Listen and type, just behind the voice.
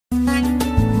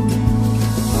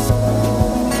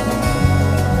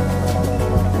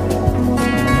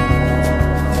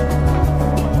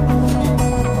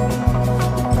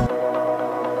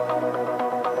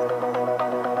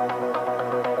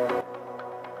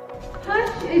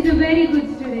Harsh is a very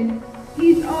good student.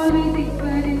 He is always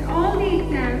expert in all the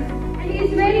exams and he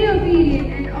is very obedient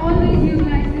and always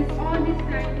utilizes all his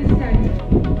time to study.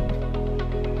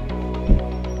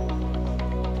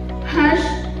 Harsh,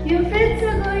 your friends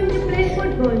are going to play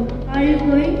football. Are you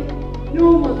going?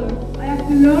 No, mother. I have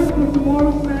to learn for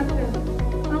tomorrow's math test.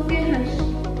 Okay, Harsh.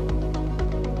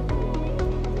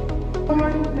 Good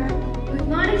morning, ma'am. Good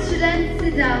morning, students.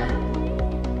 Sit down.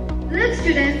 Look,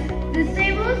 students, this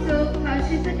time also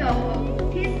Harsh is a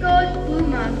topper. He scored full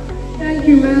marks. Thank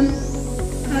you, ma'am.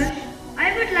 Harsh,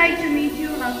 I would like to meet you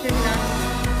after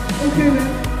class. Okay,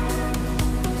 ma'am.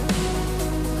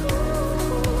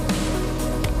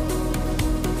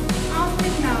 After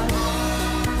class,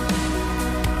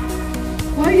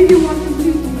 Why did you want to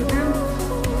leave me, ma'am?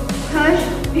 Harsh,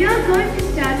 we are going to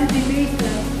start a debate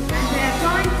club and I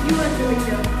appoint you as the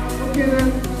leader. Okay, ma'am.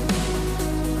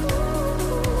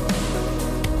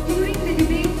 during the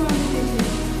debate competition,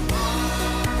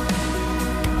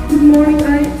 Good morning.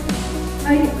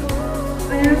 I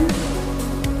am.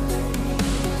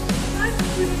 Harsh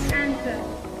couldn't answer.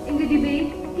 In the debate,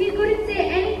 he couldn't say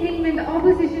anything when the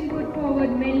opposition put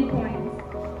forward many points.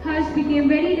 Harsh became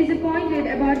very disappointed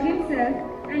about himself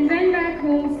and went back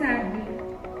home sadly.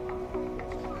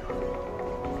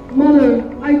 Mother,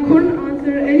 I couldn't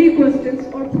answer any questions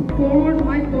or put forward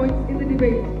my points in the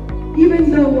debate.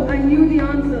 Even though I knew the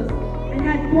answers and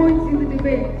had points in the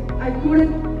debate, I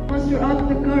couldn't muster up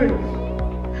the courage.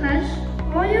 Harsh,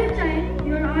 all your time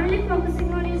you are only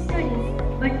focusing on your studies,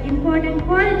 but important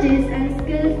qualities and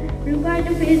skills required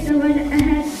to face the world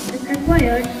ahead is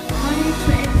acquired only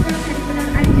through extracurricular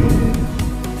activities.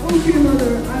 Okay,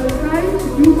 mother, I will try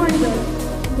to do my best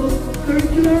in both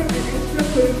curricular and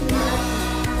extracurricular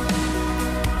activities.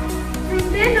 From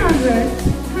then onwards,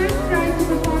 Harsh tried to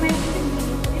perform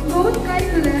excellently in both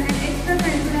curricular and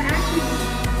extracurricular activities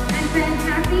and felt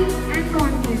happy and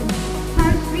confident.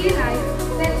 Harsh realized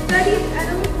that studies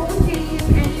alone won't take him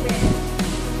anywhere.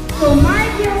 So my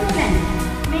dear friends,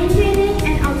 maintaining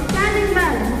an outstanding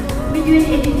balance between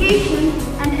education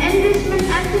and enrichment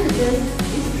activities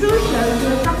is crucial to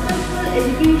a successful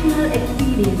educational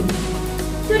experience.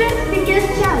 Students' biggest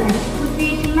challenge would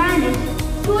be to manage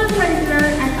school curricular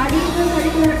and additional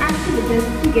curricular activities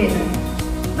together.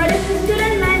 But if the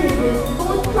student manages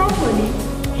both properly,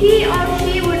 he or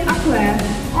she would acquire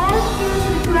all skills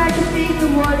required to take the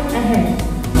world ahead.